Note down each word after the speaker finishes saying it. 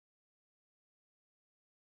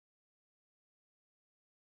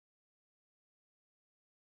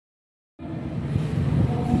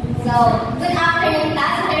So, good afternoon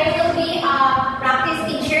class. There will be a practice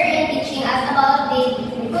teacher in teaching us about the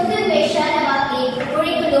continuation about the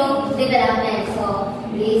curriculum development. So,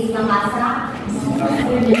 please, Macasa.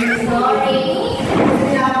 Sorry.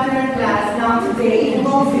 Good afternoon class. Now today we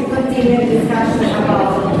will continue the discussion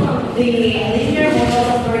about the linear model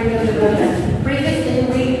of curriculum development.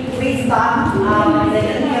 Previously we stopped the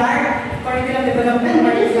linear curriculum development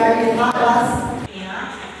regarding models.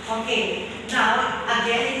 Okay. Now,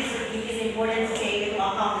 again, it is important to take into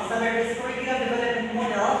account the standardized curriculum development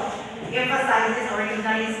model emphasizes or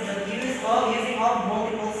recognizes the use of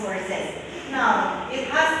multiple sources. Now,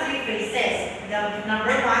 it has three phases. The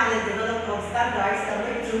number one is develop of standards.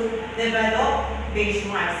 Number two, develop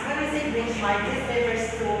benchmarks. When we say benchmark, this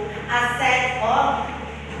refers to a set of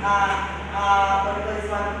what do you call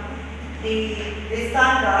this one? The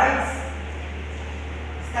standards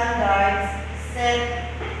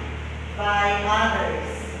set by others.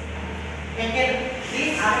 And then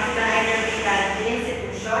these others can either be the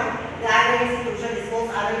institution, the other institution is called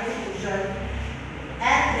other institution,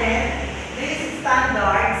 and then these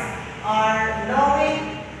standards are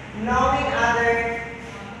knowing other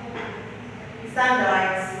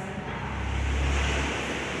standards.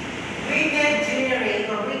 We can generate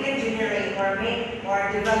or make or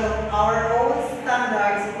develop our own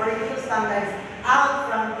standards, curriculum standards out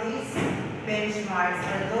from these benchmarks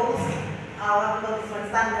or those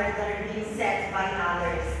standards that are being set by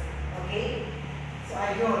others. Okay? So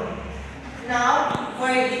ayun. Now,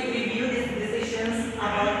 for review these decisions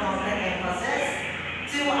about content emphasis.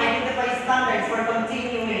 2. Identify standards for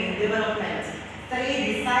continuing development. 3.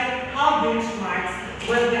 Decide how benchmarks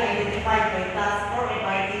will be identified by task or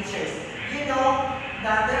by teachers. You know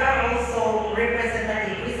that there are also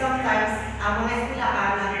representatives. We sometimes, ang mga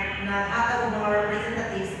eskwelahan naghatag ng mga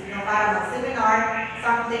representatives para mag-seminar,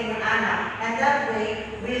 something and that way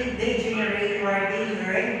they generate or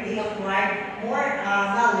they acquire more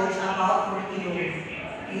knowledge about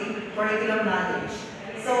curriculum knowledge.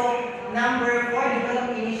 So, number 4,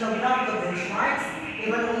 develop initial draft of benchmarks,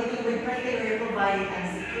 evaluating with criteria provided and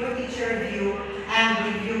secure teacher view and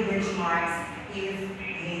review benchmarks if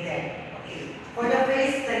needed. Okay. For the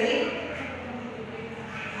phase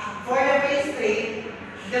 3,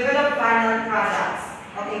 develop final products.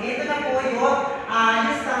 Okay, dito na po yung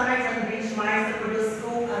standards and benchmarks to produce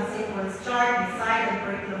scope and sequence chart, decide and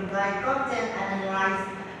curriculum guide content, and analyze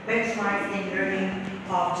benchmarks in learning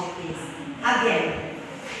objectives. Again,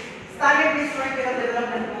 standard-based curriculum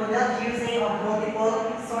development model using of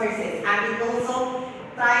multiple sources, and it also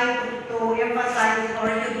tries to emphasize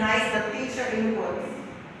or recognize the teacher inputs.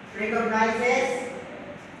 Recognizes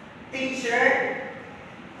teacher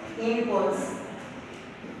inputs.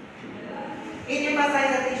 It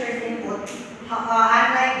emphasizes the teacher's input,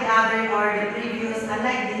 unlike the other or the previous,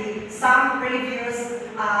 some previous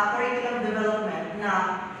curriculum development.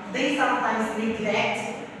 Now, they sometimes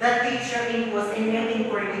neglect the teacher inputs in building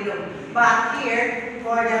curriculum. But here,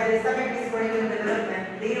 for the standard-based curriculum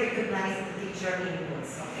development, they recognize the teacher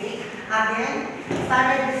inputs. Okay? Again,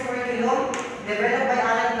 standard-based curriculum developed by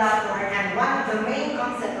Alan Blackburn, and one of the main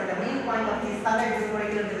concepts or the main point of this standard-based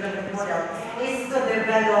curriculum development model is to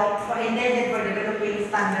develop or intended for developing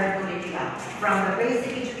standard curricula. From the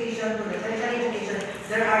basic education to the tertiary education,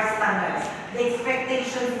 there are standards. The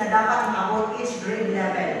expectations na dapat about each grade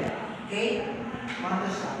level. Okay?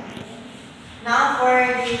 Now for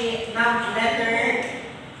the letter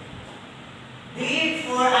D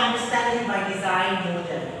for understanding by design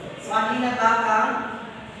model. So ang hinabakang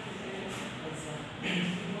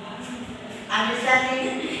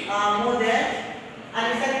understanding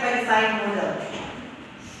by design model.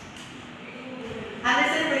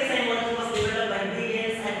 Understanding by design model was developed by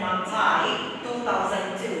Brilliance and Mantai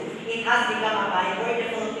 2002. It has become a by-word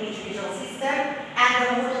developing educational system, and the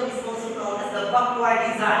model is also called as the backward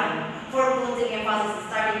design for putting emphasis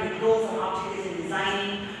starting with goals and objectives in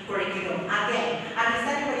designing curriculum. Again,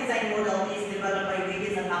 understanding by design model is developed by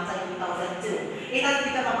Brilliance and Mantai 2002. It has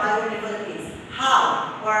become a by-word developing.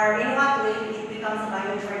 How or in what way it becomes a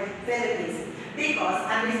by-word for Philippines? Because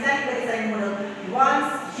understanding the design model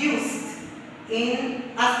once used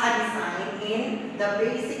as a design in the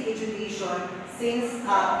basic education since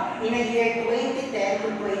in the year 2010 to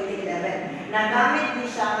 2011. Nagamit din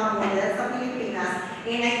siya ng model sa Pilipinas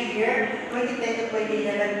in the year 2010 to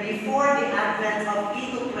 2011 before the advent of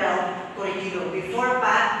K-12 curriculum. Before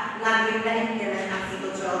pa, laging na-implement ang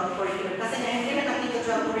K-12 curriculum. Kasi na-implement ang K-12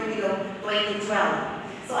 curriculum 2012.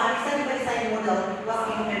 So, understanding by design model was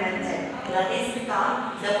implemented. That is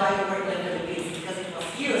become the by-word of the Philippines because it was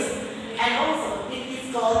used. And also, it is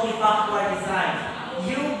called the backward design.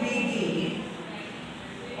 UBD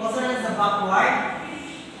also known as the backward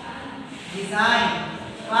design.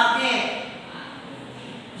 Bakit?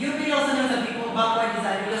 You will also know the people backward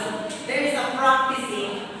design because there is a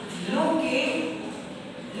practicing looking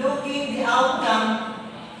the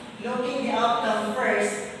outcome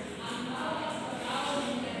first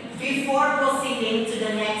before proceeding to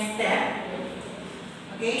the next step.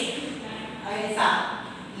 Okay? Ayun isa.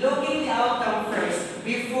 Looking the outcome first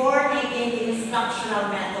before taking the instructional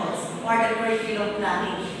methods or the curriculum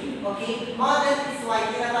planning. Okay? Model is why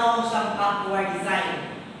tinatawag siyang backward design.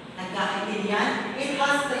 Nagkakaintindihan? It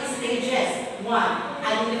has 3 stages. 1.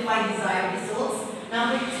 Identify desired results.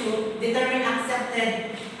 Number 2. Determine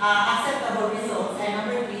acceptable results. And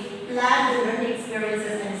number 3. Plan the learning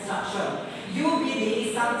experiences and instruction. UBD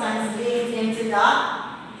is sometimes linked into the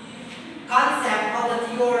concept of the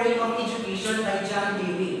theory of education by John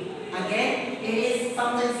Dewey. Again, it is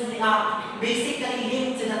sometimes basically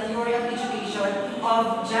linked to the theory of education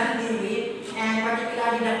of John Dewey and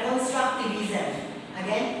particularly the constructivism.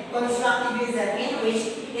 Again, constructivism in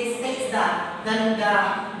which it states that the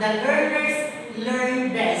learners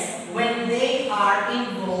learn best when they are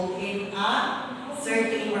involved in a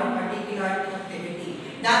certain or particular activity.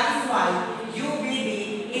 That is why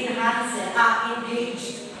UBD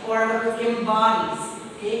engaged or embodies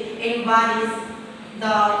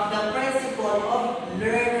the principle of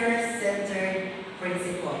learner-centered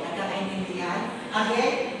principle. Nagkakaintindihan?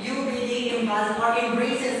 Again, UBD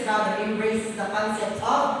embraces the concept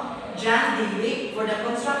of John Dewey for the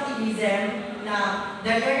constructivism na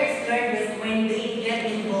the learners learn best when they get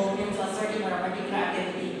involved into a certain or a particular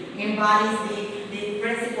activity. Embodies the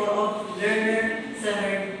principle of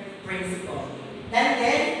learner-centered principle. And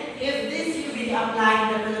then, if this UBD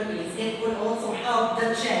applied in the Philippines, it would also help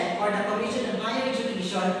the CHED or the Commission on Higher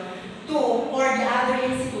Education or the other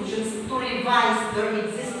institutions to revise their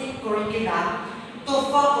existing curricula to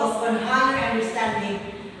focus on higher understanding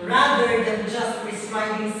rather than just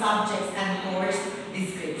prescribing subjects and course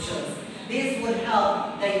descriptions. This would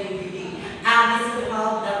help the UBD and this would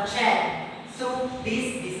help the CHED. So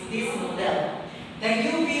this model. The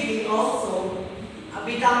UBD also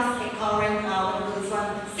becomes a current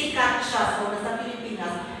sikat siya sa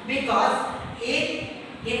Pilipinas because it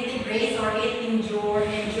integrates or it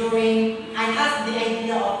enduring and has the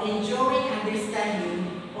idea of enduring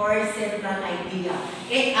understanding or central idea.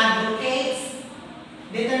 It advocates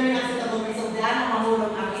determine acceptable results. It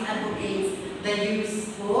advocates the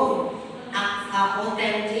use of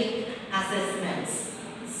authentic assessments.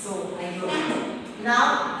 So, ayun.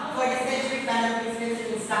 Now, for the sensory panel placement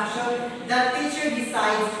instruction, the teacher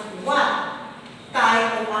decides what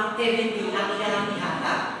type of activity ang kailangang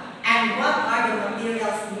ihatag and what are the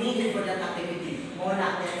materials needed for that activity.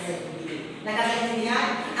 Muna, that is UBD.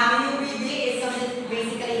 Nakakaintindihan? Ang UBD is something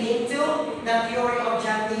basically linked to the theory of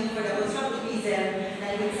John Dewey for the constructivism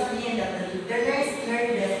na ibig sabihin that the learners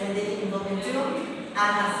learn best when they get involved into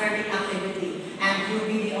a certain activity. And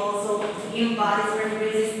UBD also embodies or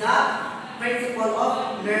embraces the principle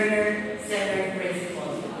of learner-centered principle.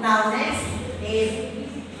 Now, next is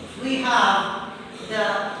we have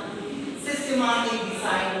the systematic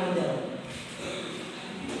design model.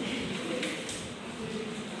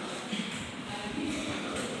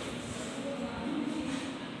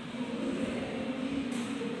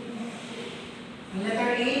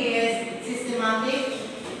 Letter A is systematic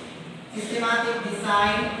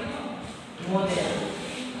design model.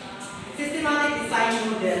 Systematic design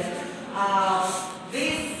model.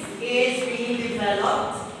 This is being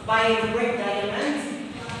developed by Robert Diamond.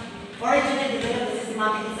 Originally developed the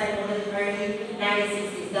systematic design model in the early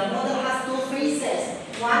 1960s. The model has 2 phases.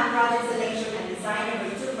 1, project selection and design. Number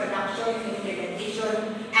 2, production, implementation,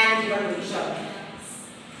 and evaluation.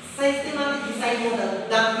 Systematic design model.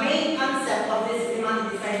 The main concept of this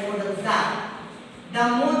systematic design model is that the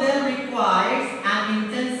model requires an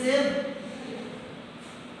intensive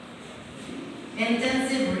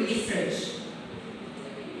research.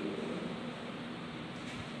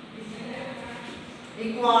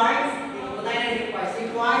 Requires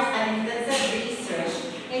an intensive research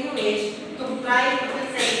in which to try to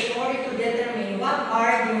consider in order to determine what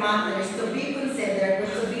are the matters to be considered or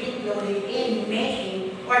to be included in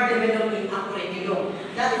making or developing a curriculum.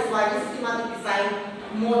 That is why the systematic design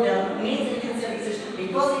model needs intensive research.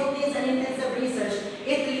 Because it needs an intensive research,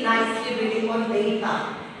 it relies heavily on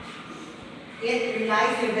data. It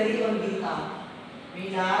relies heavily on data.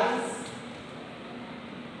 Relies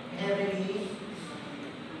heavily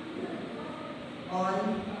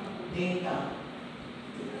on data.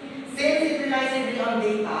 Since it relies heavily on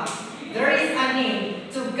data, there is a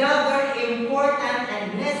need to gather important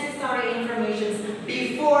and necessary information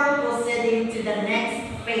before proceeding to the next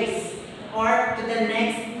phase. the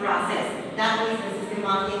next process. That is the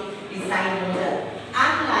systematic design model.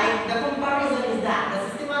 Unlike the comparison is that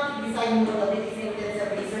the systematic design model is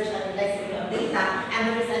intensive research and indexing of data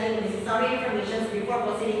and understanding necessary information before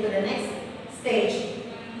proceeding to the next stage.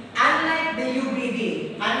 Unlike the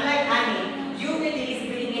UBD, unlike ANI, UBD is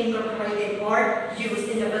being incorporated or used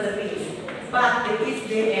in the Philippines. But the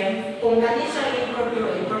SDM, kung gani siya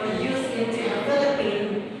incorporate or used into the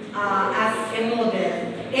Philippines as a model,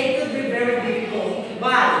 it could be very difficult.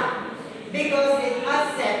 Why? Because it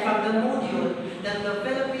has said from the module that the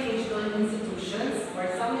Philippine educational institutions or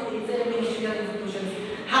some of the Philippine educational institutions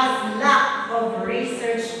has lack of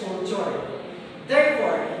research culture.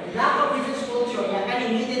 Therefore, lack of research culture,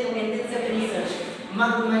 yan needed ng intensive research,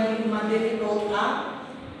 mag-difficult ang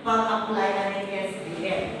pag-apply ng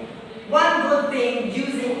SDM. One good thing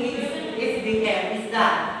using SDM is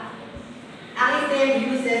that ang SDM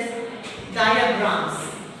uses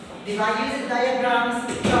diagrams. Diba? Uses diagrams,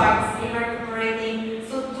 charts, incorporating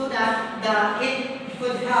so that it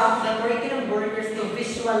could help the curriculum workers to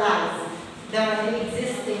visualize the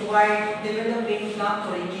existing while developing the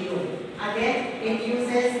curriculum. Again, it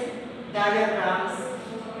uses diagrams.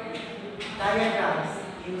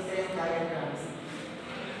 Uses diagrams.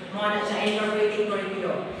 Mga na siya, incorporating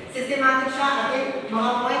curriculum. Systematic siya, again,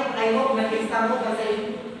 mga point, I hope nag-lista mo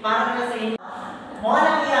kasi para na sa inyo. Mga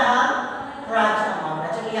na iyahang project mo,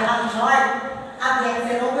 na siya iyahang chart. Again,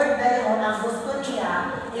 si Robert Bellon, ang gusto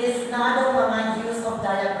niya is na daw mga use of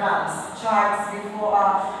diagrams, charts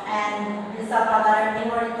before, and sa pag-aaral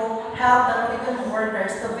in order to help the curriculum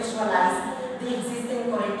workers to visualize the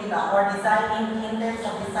existing curricula or designing in terms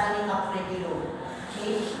of designing a curriculum.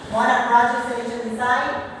 Okay? Muna project selection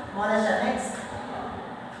design, muna siya next.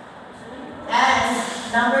 And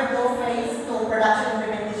number 2, phase 2, production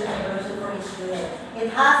implementation and evaluation for each unit.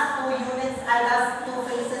 It has 2 units, I has 2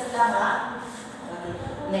 phases lang ha. Okay,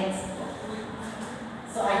 next.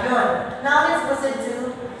 So ayun. Now let's proceed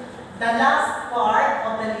to the last part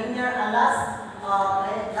of the linear, last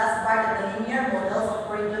part of the linear models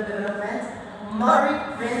of curriculum development, Murray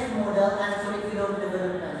Print model and curriculum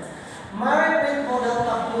development. Murray Print model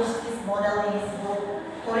published this model in his book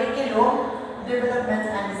Curriculum Development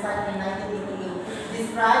and Design in 1988.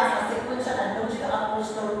 Describes a sequential and logical approach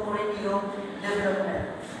to curriculum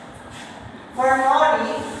development. For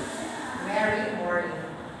Murray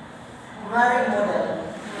model.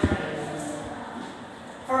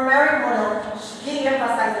 For Murray model, he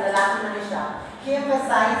emphasizes, lalaki na siya, he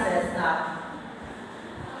emphasizes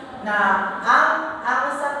na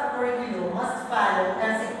ang sa curriculum must follow a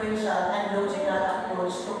sequential and logical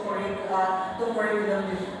approach to curriculum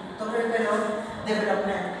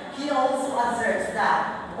development. He also observes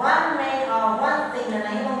that one thing na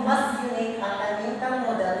nahimong mas unique ang kanyang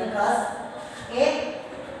model because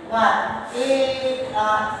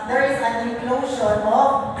there is an inclusion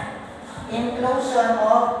of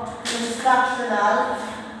instructional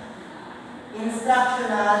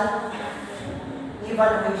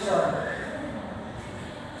evaluation.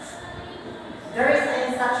 There is an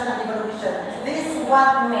instructional evaluation. This is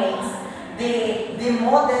what makes the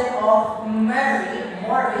model of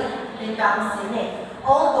Murray becomes unique.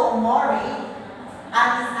 Although Murray is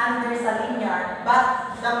under sa linear,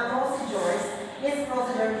 but the procedures, it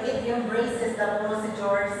embraces the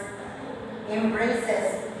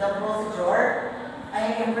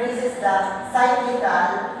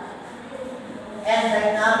cyclical and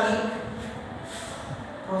dynamic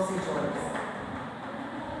procedures.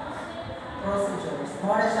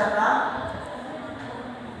 Mura siya ka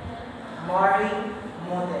Murray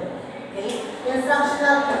model. Okay?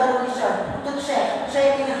 Instructional evaluation to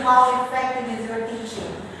checking how effective is your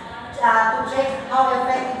teaching. To check how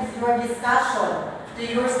effective is your discussion to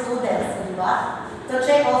your students, di ba? To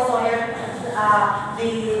check also if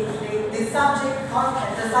the subject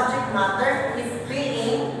content, the subject matter is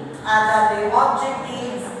being the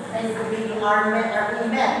objectives is being met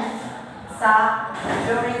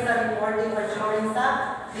during the recording or during the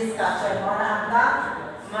discussion. Muna ang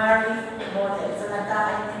Murray model. So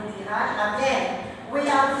nagkakaintindihan. Again, we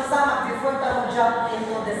have to sum up before we jump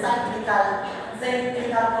into the cyclical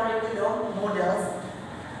curriculum models.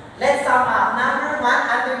 Let's sum up. Number 1,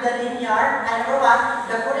 under the linear,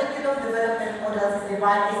 the curriculum development models is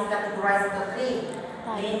categorized into 3.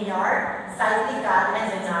 Linear, cyclical,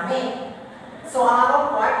 and dynamic. So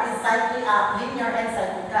our part is linear and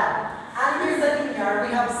cyclical. Under the linear,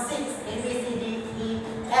 we have 6 A, B, C, D, E,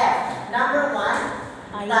 F. Number 1,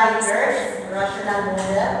 Tigers, rational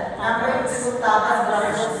model. Number 2, Tabas,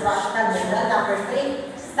 rational model. Number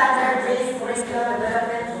 3, standard-based curriculum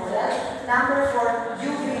development model. Number 4,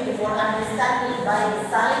 UB for understanding by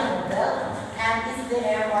design model. And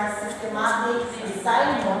system or systematic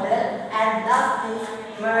design model, and lastly,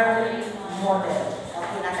 memory model.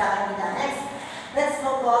 Okay, nakakita. Next, let's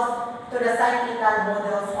focus to the cyclical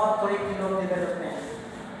models of curriculum development.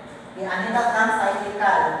 Okay, ano ang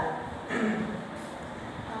cyclical?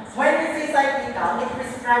 When we say cyclical, it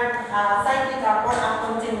prescribes cyclical or a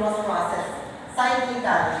continuous process.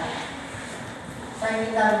 Cyclical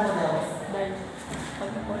models.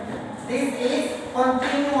 This is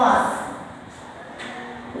continuous.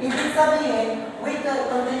 Ibig sabihin, with the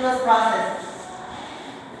continuous process,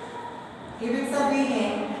 ibig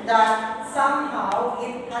sabihin that somehow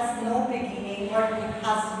it has no beginning or it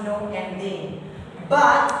has no ending.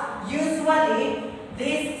 But usually,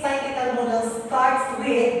 this cyclical model starts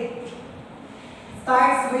with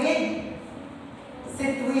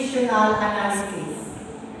situational analysis.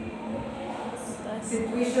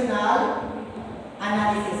 Situational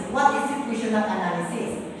analysis. What is situational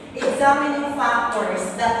analysis? Examining factors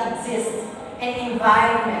that exist in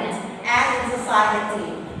environment and in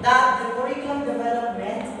society that the curriculum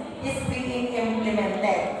development is being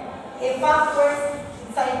implemented. If factors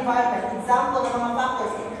sa environment, example ng mga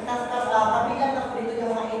factors, kabilang na po dito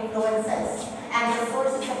yung mga influences and the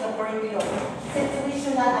sources of the curriculum.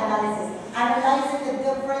 Situational analysis. Analyzing the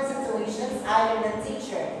different situations, either the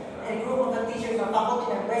teacher, a group of the teachers or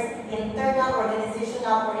faculty members, internal,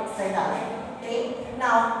 organizational, or external. Okay?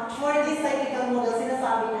 Now, for this cyclical model,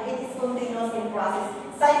 sinasabi na it is continuous in process.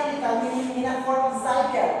 Cyclical meaning in a form of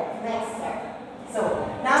cycle. Next slide. So,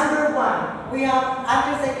 number one, we have,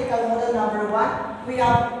 under cyclical model number one, we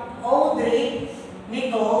have Audrey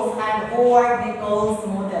Nichols and Howard Nichols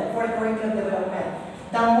model for curriculum development.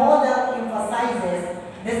 The model emphasizes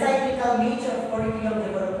the cyclical nature of curriculum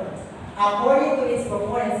development. According to its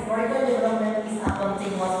proponents, curriculum development is a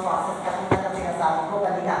continuous process. Katulad ng sinasabi ko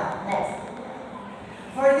kanina. Next.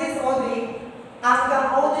 For this Audrey,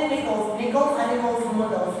 Nichols and Nichols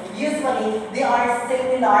models, usually they are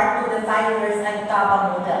similar to the Tyler's and Kaba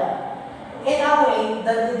model. In a way,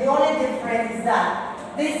 the only difference is that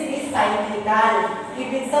this is cyclical.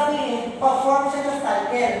 Ibig sabihin, perform siya ng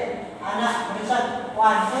cycle. Anak,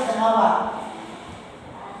 one, two, dalawa.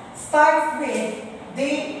 Starts with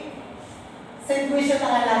the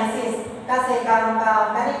situational analysis. Kasi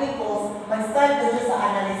kani Nichols, mag-start doon sa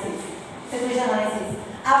analysis. Situational analysis.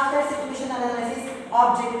 After situational analysis,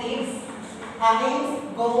 objectives,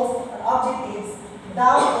 aims, goals, objectives,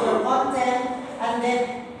 down to the content, and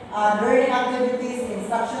then learning activities,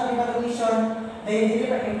 instructional evaluation, the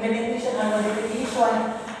implementation and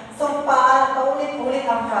modification. So, paulit-ulit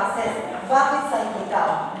ang process. Bakit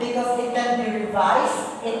cyclical? Because it can be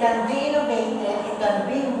revised, it can be innovated, it can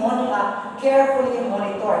be carefully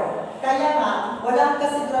monitored. Kaya nga, walang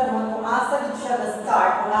kasiguraduhan kung asa din siya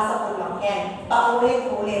na-start o asa po lang end.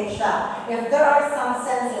 Paulit-ulit siya. If there are some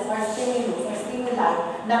senses or stimulus or stimuli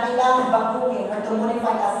na kailangan baguhin or to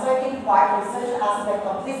modify a certain part or certain aspect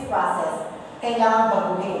of this process, kailangan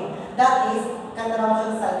baguhin. That is, kanaraw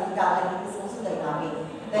siya sa cyclical and it is also dynamic.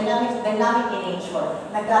 Dynamic in nature.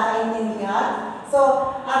 Nagkakaintindihan?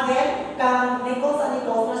 So, again, kang Nichols and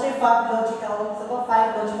Nichols, na siya 5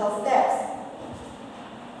 logical steps.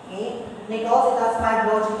 Okay? Nichols, it has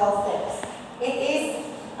 5 logical steps. It is,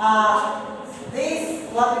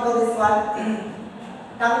 what we call this one,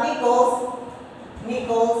 kang Nichols,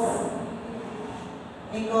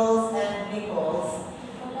 and Nichols.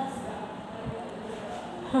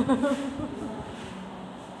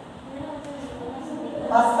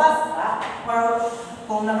 Pas-pas ka, or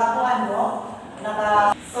kung nakakuhan mo,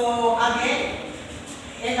 so again,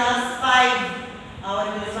 it has 5,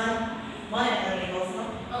 what do you want? Nichols, no?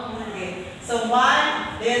 Okay. So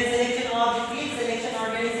 1, then selection of objectives, selection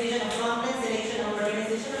organization of content, selection of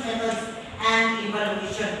organization of methods, and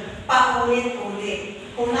evaluation.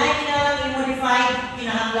 Paulit-ulit. Kung na kinalang i-modify,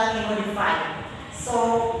 kinahanglang i-modify. So,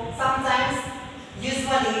 sometimes,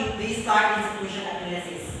 usually, they start in situation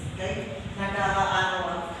analysis. Okay?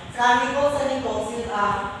 Sa Nichols and Nichols,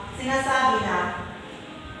 sinasabi na,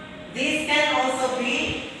 this can also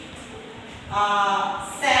be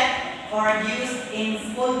set or used in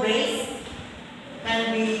school-based,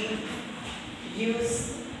 can be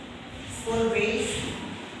used school-based,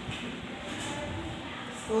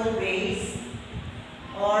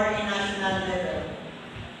 or in national level.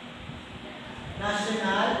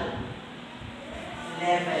 National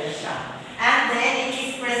level siya. And then it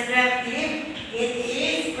is prescriptive. It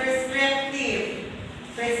is prescriptive.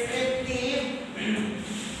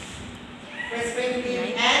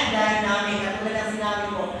 Prescriptive and dynamic. Katulad ang sinabi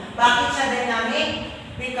ko. Bakit siya dynamic?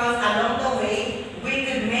 Because along the way, we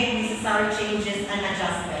could make necessary changes and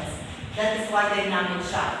adjustments. That is why dynamic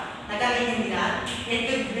siya. Nagkakaintindi na?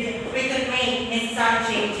 We could make necessary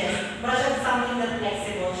changes. Pero siya something that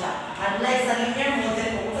flexible siya. Unlike sa linear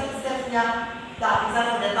model, kung sa step niya,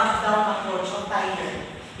 example, the top-down approach of tiger.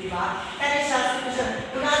 Diba? Kaya siya,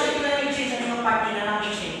 kung natin ko na change ang yung part nila namin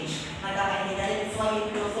change. Nagkakaintindi na. That's why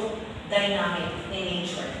it's also dynamic in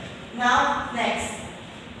nature. Now, next.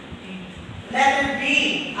 Letter B.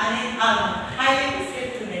 Highlight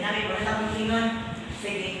script ko din. Namin ko lang yung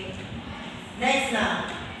sige. Next na.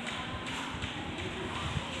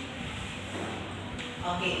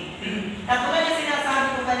 Okay. Katulad yung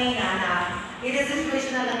sinasabi ko kanina na it is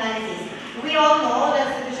situational analysis. We all know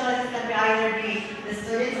that situational analysis can be either the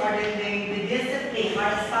students or the discipline or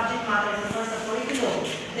the subject matter is a source of curriculum.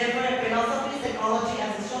 Therefore, philosophy, psychology,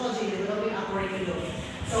 and sociology developing a curriculum.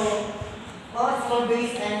 So, it's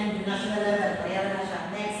school-based and national level. Kaya na siya.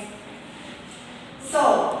 Next. So,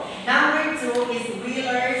 number 2 is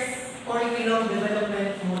Wheeler's curriculum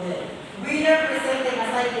development model. Wheeler presented a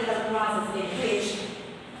cyclical process in which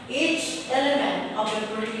each element of the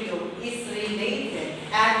curriculum is related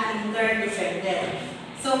and interdependent.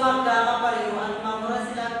 So, magkakapareho at mamura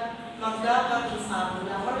sila magkakatusap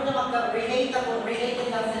lang. Or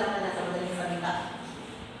related lang sila na nasa madaling salita.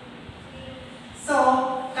 So,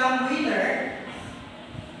 come Wheeler,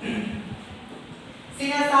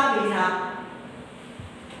 sinasabi na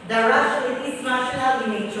it is rational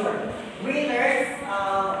in nature. Wheeler's,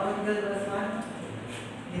 what was this one?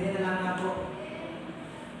 Hindi na lang ako.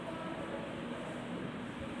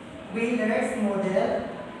 Wheeler's model,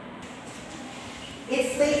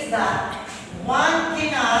 it states that one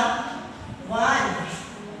cannot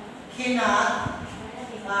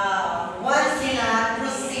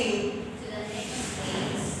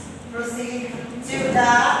proceed to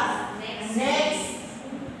the next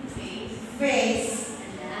phase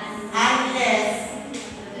unless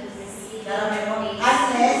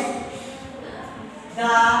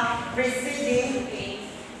the preceding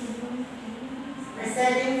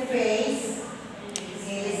phase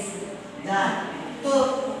is done. To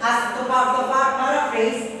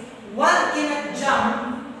paraphrase, one cannot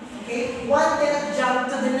jump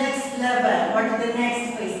to the next level or to the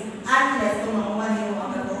next phase unless tumakuha niyo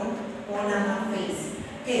ang katong unang phase.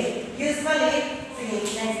 Okay, usually,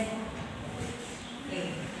 sige, next.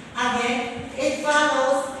 Okay. Again, it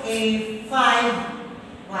follows a five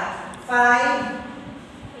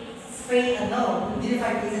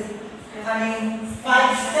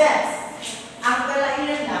steps. Ang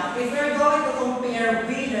kalainan lang, if you're going to compare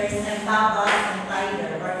Wheelers and Tabas and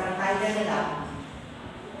Tiger, or ang Tiger nila,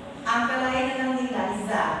 ang kalainan lang nila is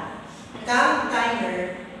that Kang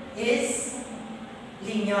Tiger is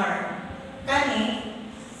linear. Kani,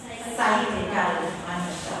 cyclical. Ano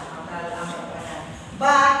siya? Ang kalaan.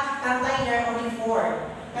 But, Kang Tiger only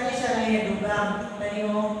 4. Kani siya na yung dugang.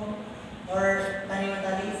 Kani mo, or kani mo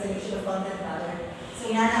tali sa usual content natin.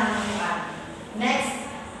 So, inana ang mga. Next,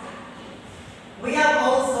 we have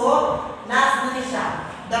also, last na siya,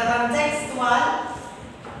 the contextual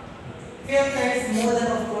filters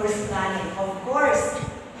model of course planning. Of course.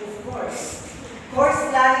 Course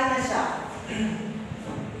planning na siya.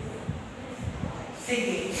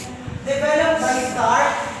 Sige. Developed by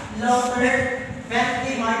Stark, Lauter,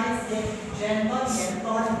 Bentley, Martins, Genton,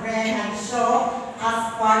 Bren, and Shaw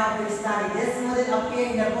as part of their study. This model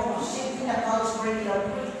appeared in the book of Shifting the College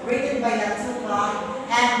Curriculum, written by Tupac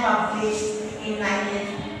and published in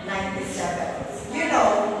 1997. You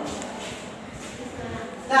know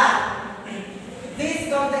that these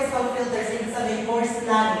contextual filters in the course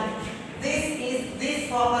planning, this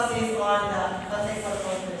focuses on the contextual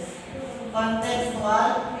filters. Contextual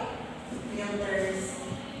filters.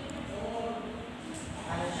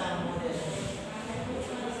 Ano siyang model?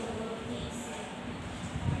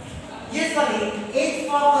 Usually,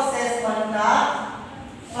 it focuses on the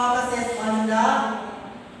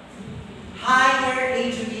higher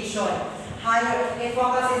education. It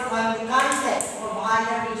focuses on the context of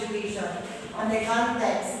higher education. On the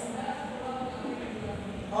context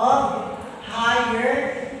of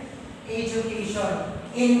higher education,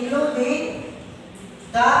 including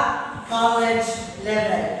the college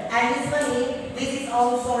level. And usually, this is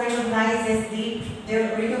also recognizes the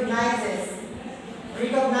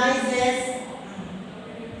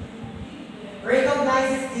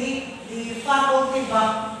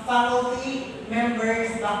faculty members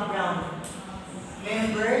background.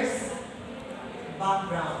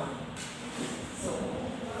 So,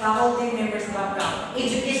 faculty members background,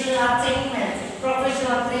 educational attainment,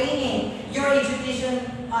 professional training, your education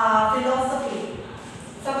philosophy.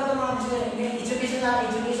 Some of the education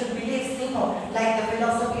beliefs, like the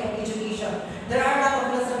philosophy of education. There are a lot of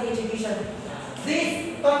philosophy of education.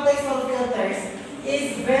 This contextual filters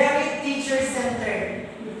is very teacher-centered.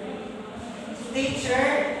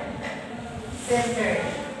 Teacher-centered.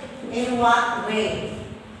 In what way?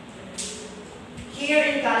 Here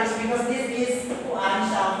in college, because this is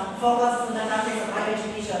focus on the context of higher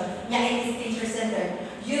education, yeah, it is teacher-centered.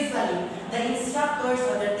 Usually, the instructors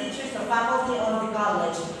or the teachers, the faculty of the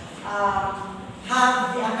college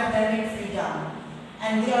have the academic freedom,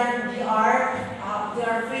 and they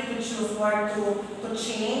are free to choose or to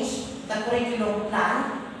change the curriculum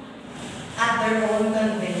plan at their own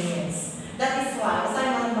convenience. That is why,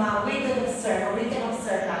 Simon, we can observe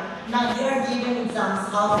that now they are giving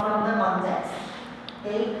exams out from the context.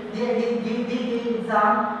 Okay, they give the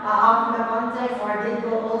exam out from the context, or they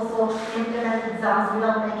will also implement exams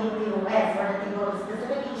without making the OS or the table of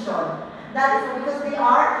specification. That is because they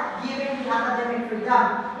are giving the academic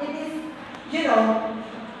freedom. It is, you know,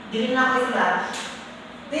 this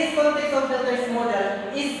contextual filters model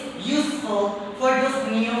is useful for those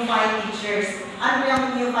neophyte teachers. And we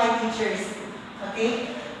have neophyte teachers.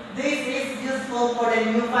 Okay? This is useful for the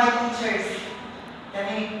neophyte teachers.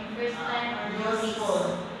 First time or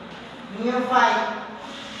useful. Neophyte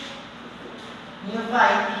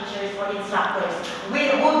teachers or instructors who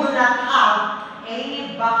do not have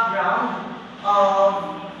any background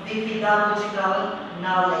of the pedagogical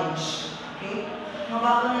knowledge. Okay?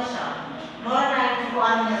 Mabago na siya. More na yung kung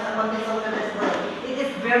ano niya sa contextual filters model. It is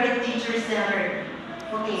very teacher-centered.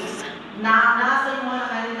 Okay. Nasa yung mga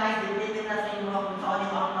nakalilize, depende na sa inyo kung saan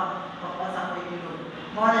yung makapagpapal sa curriculum.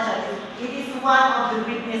 More na siya. It is one of the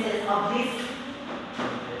weaknesses of this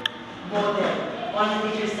model on the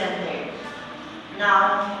teacher-centered.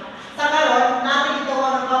 Now, sa karon, natin ito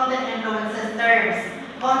ang content influences terms.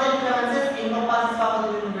 Content influences encompasses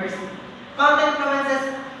faculty members. Content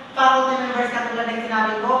influences faculty members, katulad ng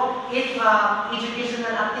sinabi ko, if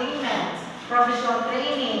educational attainment, professional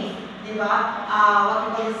training, di ba? What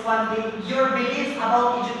we call this one, your beliefs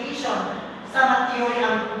about education. Sa theory,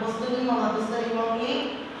 ang gusto nyo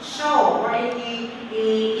i-show or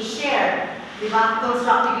i-share. Di ba?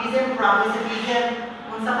 Constructivism, progressivism,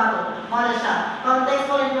 unsa pa to? Mala siya.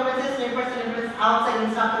 Contextual influences refers to influence outside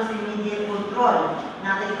instructors' immediate control.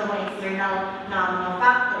 Natin ito mga external na mga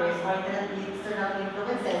factors or external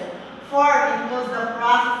influences. Four includes the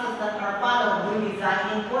processes that are followed when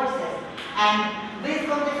designing courses. And this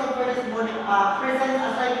contextual filters presents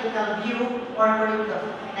a cyclical view or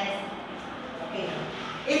curriculum. Next. Okay.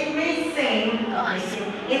 It may seem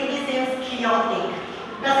chaotic.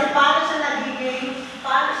 Kasi paano siya nagiging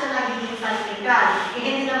cyclical?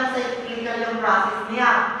 Hindi naman cyclical yung process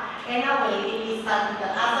niya. In a way, it is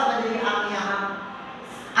cyclical. Asa ba din ang niya?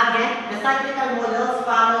 Again, the cyclical models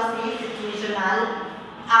follows a situational,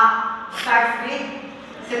 starts with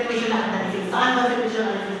situational analysis. Saan ba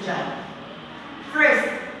situational analysis dyan? First,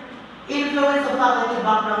 influence of faculty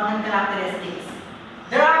background and characteristics.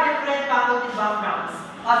 There are different faculty backgrounds.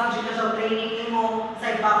 As educational training mo,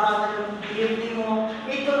 sa background ng belief mo,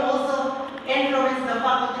 it could also influence the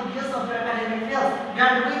faculty views of your academic field.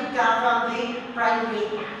 Graduate ka from the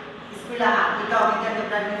private eskwelahan. Ikaw, hindi ka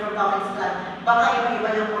graduate from public school. Baka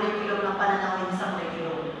iba-iba yung curriculum ng pananaw mo sa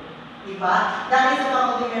curriculum. Diba? That is a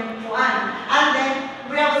faculty member. And then,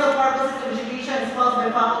 we have the purposes of education exposed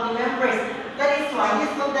by faculty members. That is why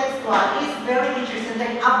this contextual is very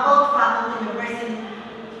teacher-centered about faculty members and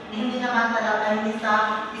hindi naman talaga hindi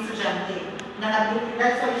sa estudyante.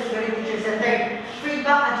 That's why it's very teacher-centered.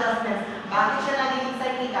 Feedback adjustments. Bakit siya naging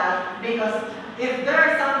cyclical? Because if there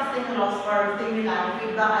are some stimulus or stimuli,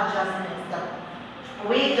 feedback adjustments that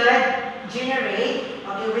we could generate,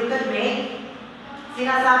 okay, we could make,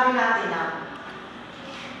 sinasabi natin na,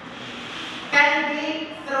 can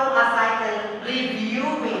be through a cycle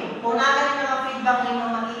reviewing. Kung natin yung mga feedback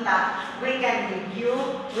ninyo makita, we can review,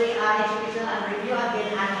 we education and review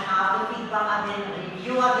again and have the feedback again,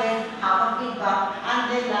 review again, have a feedback, and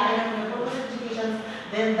then line of the purpose education,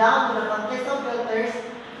 then down to the contextual filters,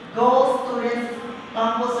 goals, students,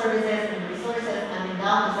 campus services, and resources, and then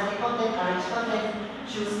down to study content, arrange content,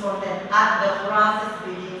 choose content, at the process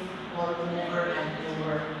begins over and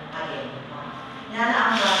over again. Yan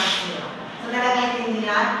ang process nila. So,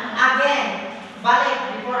 nakakaintindihan? Again,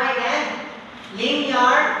 balik, before I end,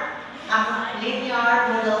 linear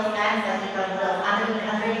models and cyclical models. Under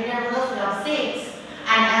linear models, we have 6.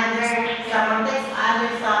 And under sa context,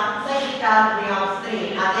 under sa cyclical, we have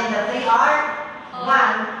 3. Again, the 3 are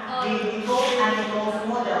 1, the default and default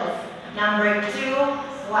models. Number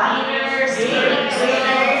 2, what? Winners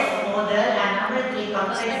model. And number 3,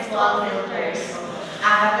 contextual filters.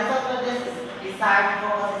 And contextual filters is start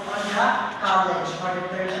focuses on the college or the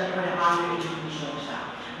tertiary or the higher education siya.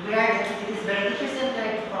 it is very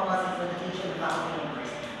teacher-centered to focus on the teaching of faculty members.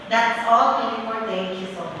 That's all. Thank you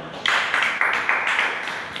so much.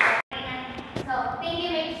 So, thank you,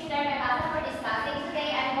 Mr. Macasa, for discussing. Today,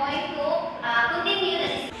 I'm going to continue the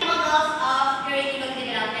models of curriculum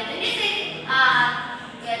development. And this is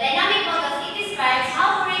dynamic models. It describes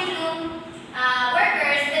how curriculum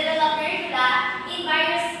workers develop curricula in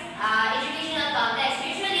various educational contexts,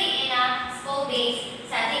 usually in a school-based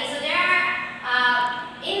setting. So there are,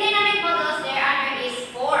 in dynamic models, there is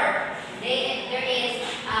four. There is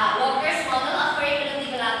Walker's model of curriculum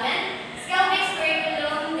development, scale-based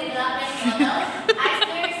curriculum development model,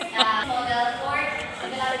 Eisner's model for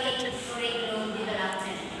developing curriculum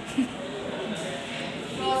development.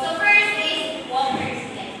 So first is Walker's.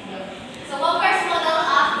 So Walker's model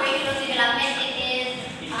of curriculum development, it is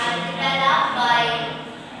developed by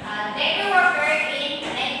Dr. Walker in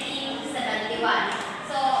 1971.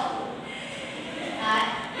 So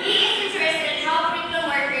he is interested in how curriculum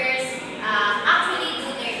workers actually do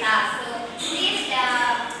their tasks. So this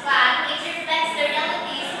plan, it reflects the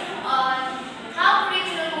realities on how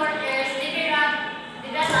curriculum workers develop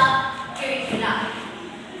curricula.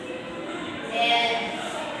 And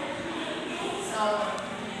so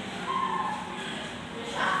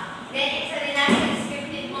then it's a dynamic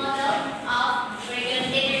descriptive model of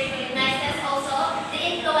curriculum. It recognizes also the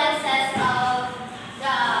influences of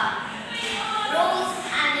the roles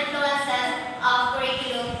and influences of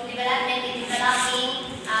curriculum development in developing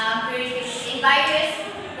in various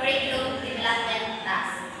curriculum development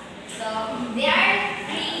tasks. So there are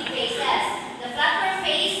three phases: the platform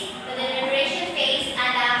phase, the deliberation phase,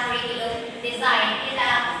 and the curriculum design. In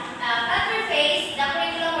the platform phase, the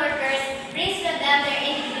curriculum workers brings with them their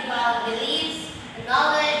individual beliefs,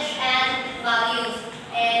 knowledge, and values,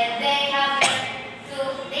 and they have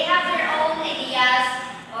their own ideas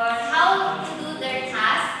on how to do their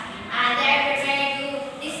tasks, and they are prepared to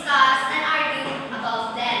discuss and argue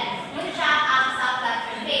about them. Muna siya ang sa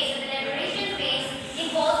platform phase. The deliberation phase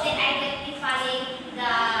involves in identifying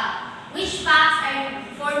which paths are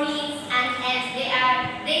for means and ends.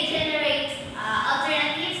 They generate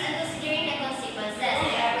alternatives and considering the consequences.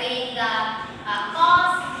 They are weighing the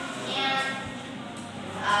cost and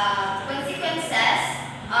consequences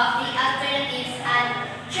of the alternatives and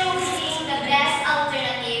choosing the best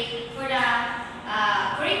alternative for the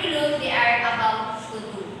curriculum they are about to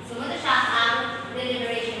do. So, muna siya ang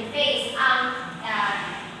deliberation phase. Ang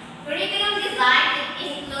curriculum design,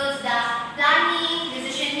 it includes the planning,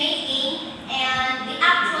 decision-making, and the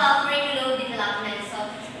actual curriculum development. So,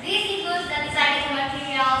 this includes the designing of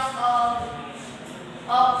materials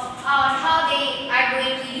on how they are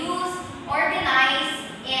going to use, organize,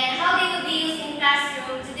 and how they will be used in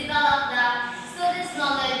classroom to develop the students'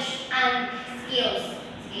 knowledge and skills.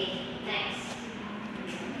 Okay, next.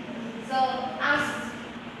 So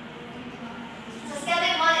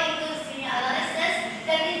schematic model includes senior analysis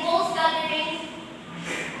that involves gathering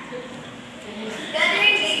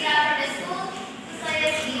data from the school,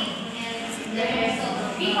 society, and the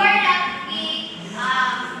result. Before that, we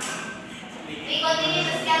continue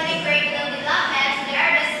the schematic curriculum development. So there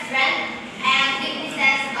are the strengths and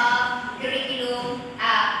weaknesses of curriculum.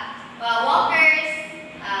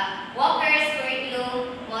 Walker's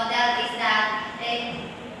curriculum model is that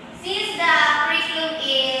since the curriculum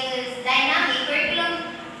is dynamic,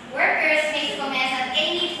 curriculum workers may commence at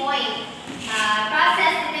any point,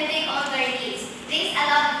 process depending on their needs. This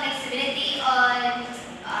allows flexibility on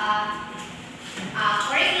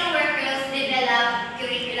curriculum workers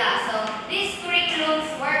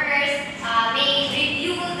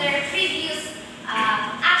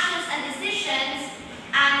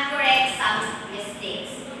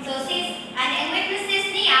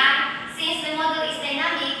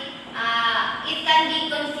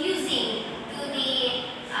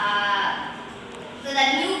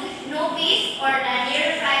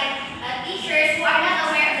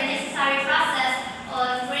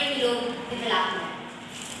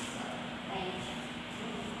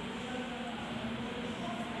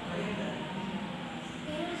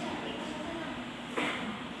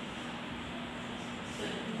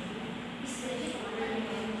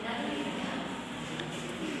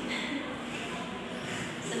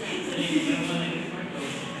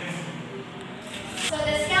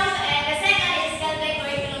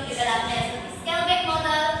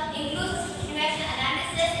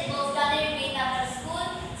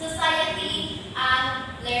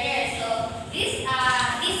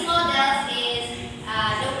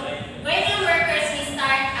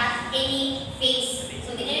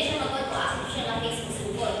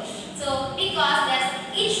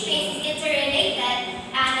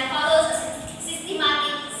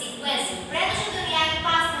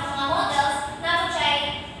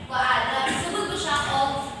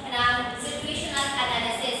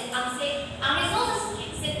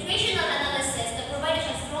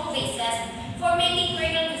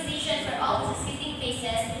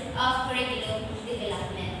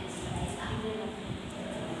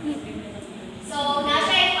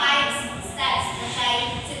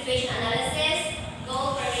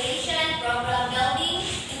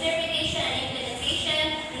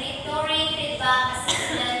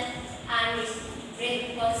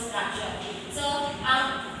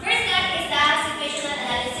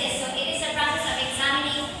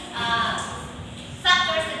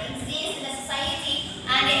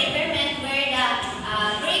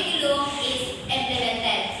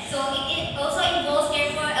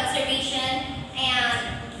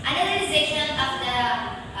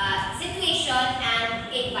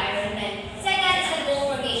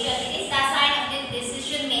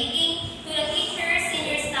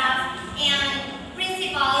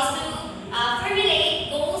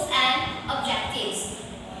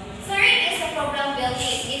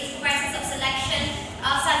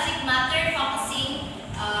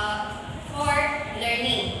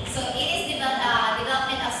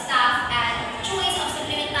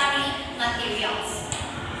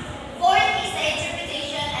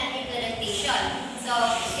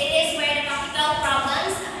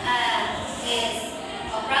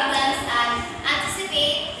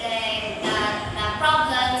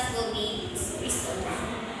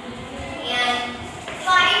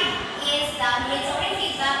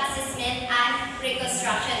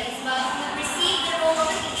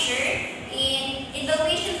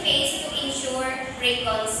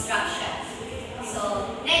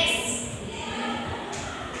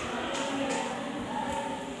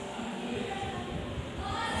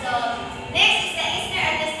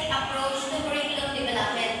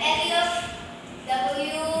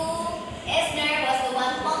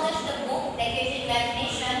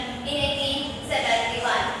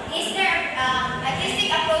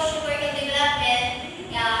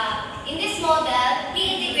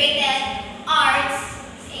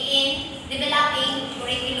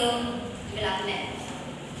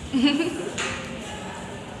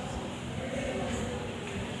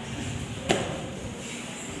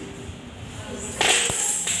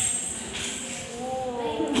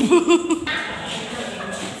So, the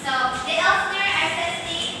Elster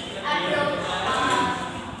artistic approach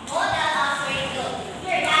model of curriculum.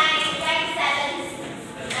 Here, line 7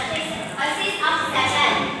 consists of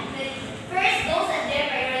 7. The first, goals and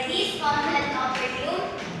their priorities, content of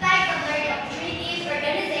curriculum, type of learning opportunities,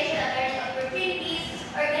 organization of learning opportunities,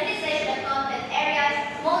 organization of content areas,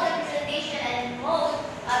 mode of presentation, and mode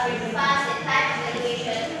of response, and type of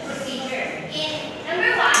evaluation procedure. In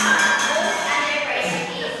number 1, goals and their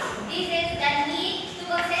priorities. This is the need to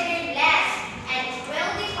consider less and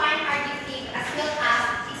well-defined adjective as well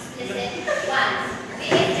as explicit ones.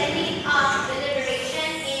 It is the need of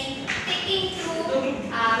deliberation in thinking through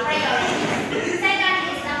priorities.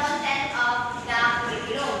 Second is the content of the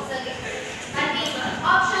curriculum. So there can be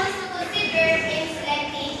options to consider in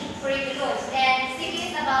selecting curriculums. Then C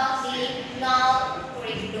is about the null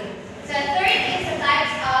curriculum. So third is the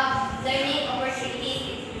types of learning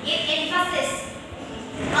opportunities. It emphasizes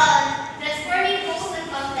on transforming goals and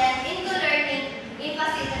content into learning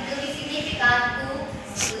emphasis that will be significant to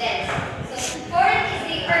students. So fourth is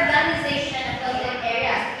the organization of content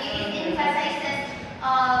areas. It emphasizes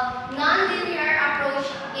non-linear approach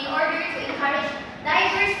in order to encourage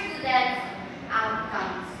diverse student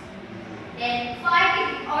outcomes. Then 5 is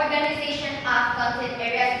organization of content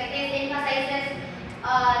areas. It emphasizes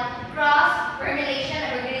cross-formulation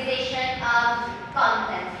and organization of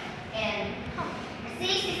content. And 6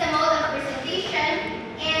 is the mode of presentation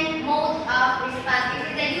and mode of response. It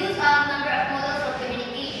is the use of number of models of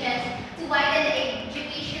communication to widen the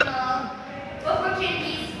educational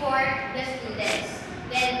opportunities for the students.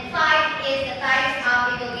 Then 5 is the types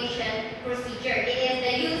of evaluation procedure. It is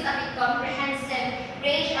the use of a comprehensive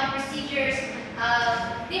range of procedures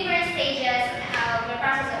of different stages of the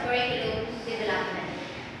process of curriculum development.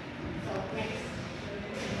 So next.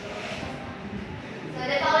 So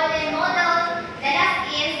the following model, the last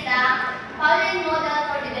is the following model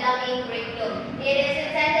for developing curriculum. It is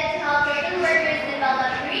intended to help curriculum workers develop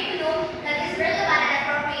curriculum that is relevant and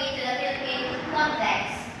appropriate to the Philippine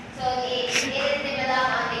context. So it is developed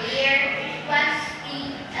on the year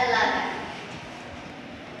 2011.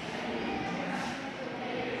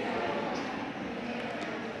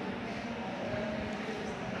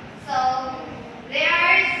 So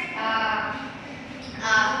there's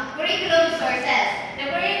curriculum sources. The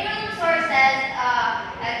curriculum sources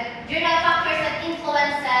journal factors that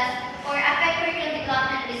influences or affect curriculum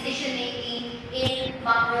development and decision making in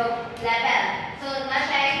macro level. So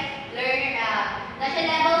nasa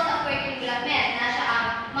levels of curriculum development, nasa ang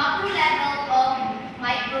macro level o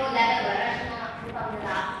micro level.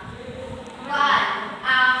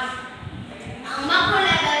 Ang macro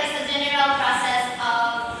level is the general process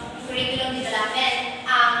of curriculum development.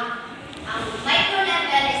 Ang micro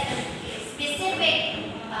level is the specific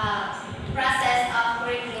process of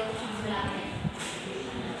curriculum development.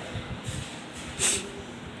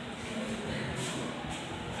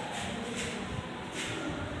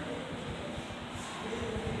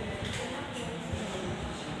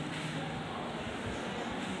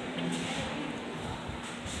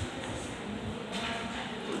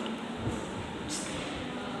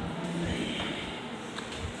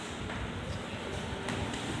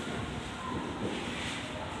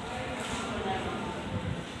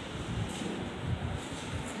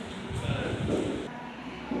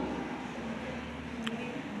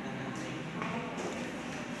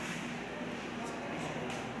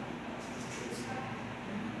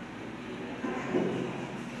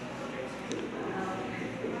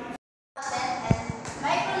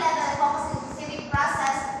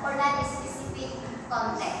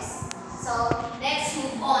 Context. So let's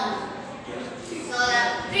move on. So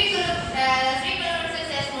the three curriculum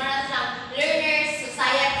processes more than learners,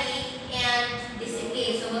 society, and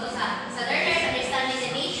discipline. So what sa learners, understanding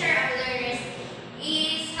the nature of learners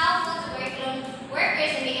is helpful to curriculum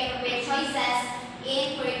workers in making appropriate choices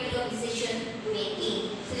in curriculum decision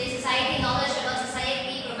making. So the society, knowledge about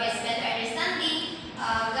society provides better understanding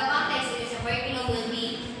of the context in which the curriculum will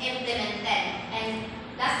be implemented. And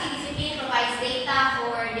lastly, discipline provides data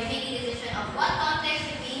for the making decision of what context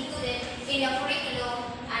should be included in the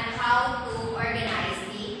curriculum and how to organize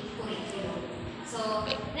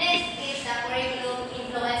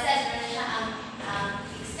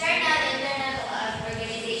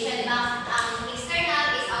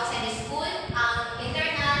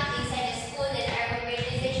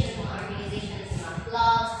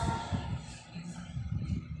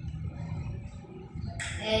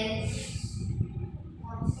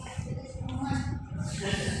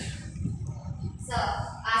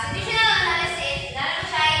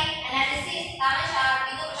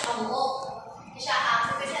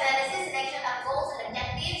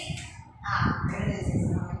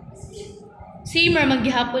disclaimer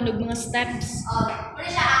maghihapon og mga steps.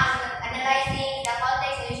 Muna siya ang analyzing the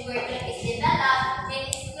context in which curriculum is developed,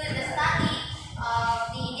 then exclude the study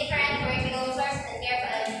of the different curriculum sources and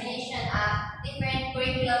careful elimination of different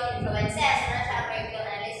curriculum influences. Muna siya ang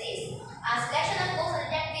curriculum analysis. Selection of goals and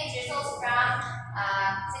objectives results from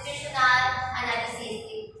situational analysis.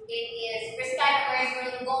 It is prescribed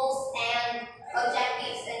curriculum goals and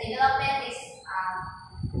objectives, and development is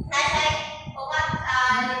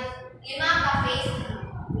lima cafes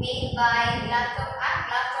made by Glator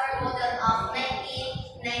model of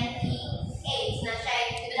 1998 na siya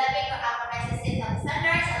ay developing for comprehensive set of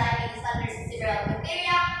standards, aligning the standards with several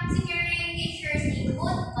criteria, securing teachers'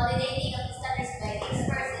 input, validating of the standards by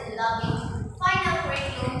experts, and developing final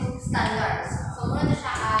curriculum standards. So, muna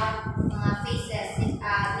siya ang mga phases ni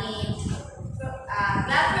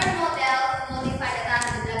Glator model to modify the task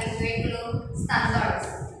of developing curriculum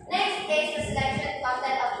standards. Next is the selection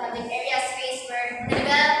content of subject areas space where the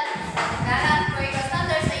develop curriculum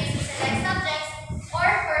standards are used to select subjects or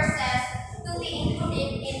courses to be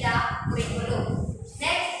included in the curriculum.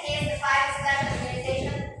 Next is the 5 selection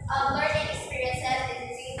organization of learning experiences.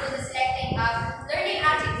 This is include the selecting of learning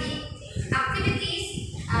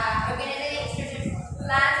activities, organizing instruction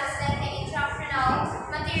plans, and selecting instructional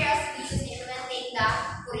materials to use in implementing the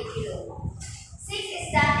curriculum. 6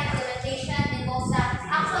 is that implementation involves the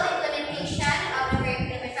actual implementation of the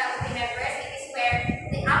curriculum by faculty members. It is where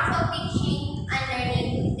the actual teaching and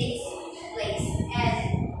learning takes place. And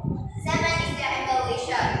 7 is the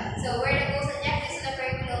evaluation. So where the goals and objectives of the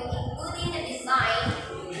curriculum, including the design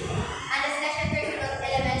and the selection curriculum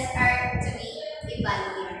elements, are to be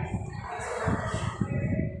evaluated.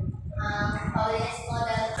 Holiness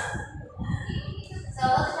model. So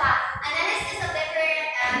what's that? Analysis of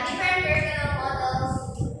different curriculum models.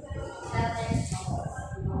 So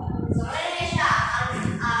what is siya?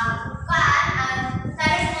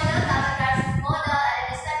 Standard model, standardized model,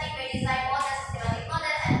 and aesthetic by design model, systematic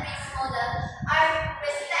model, and mixed model are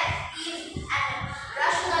perspective and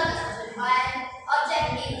rational and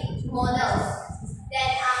objective models. Then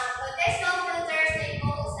contextual filters, the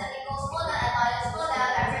goals and the goals model, and knowledge model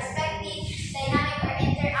are perspective, dynamic, or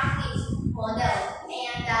interactive model.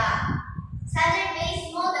 And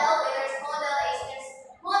standard-based model, Wheeler's model, is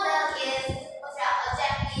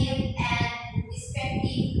objective and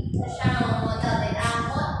descriptive model. Then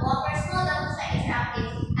Walker's model is interactive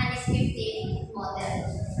and descriptive model.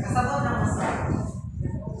 Kasabot na mo sa.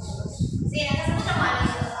 Sige, nakasabot na mo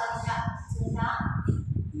siya.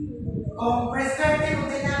 Kung prescriptive o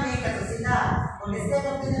dynamic, kaso sila. Kung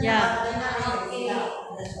descriptive o Yeah. dynamic, kaso sila.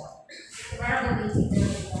 Parang mag-basic na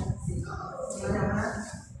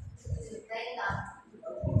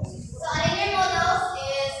So, linear models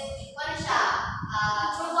is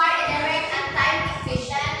provide a direct and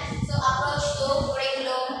time-efficient approach to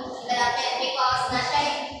curriculum development because na siya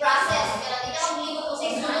process. Pero hindi ka maglibot kung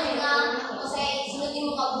sa'yo sunod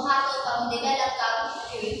mo kabuhaton para mag-develop ka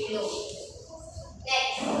curriculum.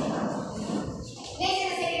 Next is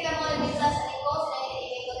the cyclical model with class and goals and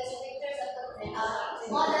identical descriptors of the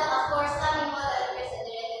model. Of course, planning model and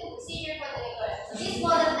presented procedure for the record. These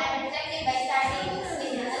models are rejected by starting with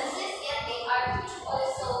analysis, yet they are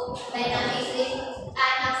also dynamic.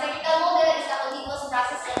 And ang cyclical model is a continuous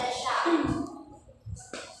process na siya.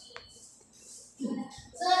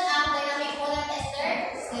 So, ang dynamic model tester,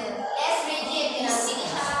 less rigid, hindi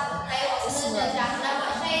siya kayo sunod siya.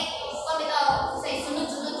 Naman siya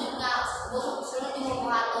sunod-sunod yun nga, sunod yung mga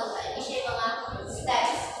buhaton, hindi siya yung mga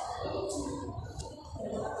steps.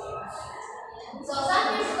 So, some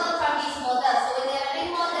principles from this model. So, with the dynamic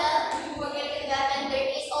model for curriculum development, there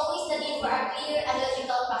is always the need for a clear and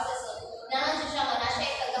logical process. So, naman siya nga na siya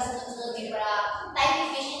yung pagkasunod-sunod yun para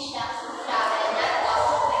time efficient siya and not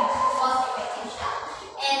cost-effective siya.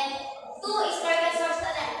 And 2 is curriculum source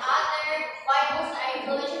and other variables na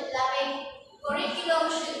information developing curriculum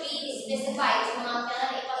should be specified. So, mga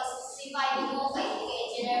kailangan ipag-specify mo kay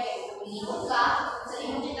engineer, kay libo ka, so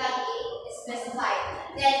libo siya specify.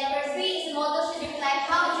 Then number 3 is the model should reflect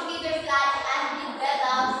how educators plan and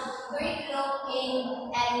develop curriculum in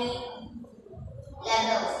any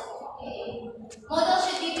levels. Okay. Model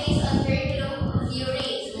should be based on curriculum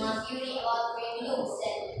theory, so mga theory about curriculums.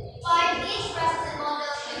 Then 5, each process and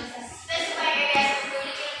model should specify areas where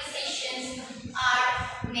curriculum decisions are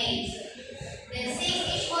made. Then 6,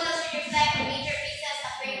 each model should reflect the major pieces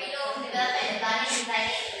of curriculum development, planning,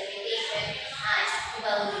 designing, implementation, and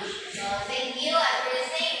evaluation. So thank you, and for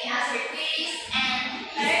listening, we ask your queries and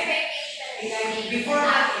clarification regarding Before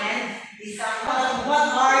I end,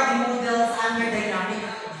 what are the models under dynamic?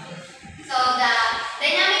 So the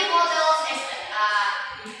dynamic models is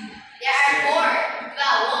there are 4.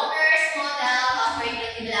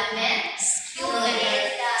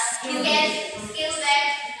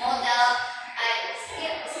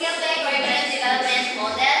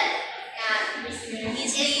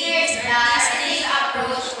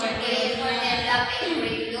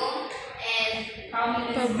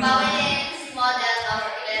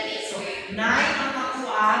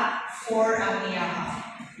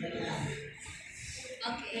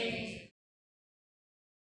 Okay.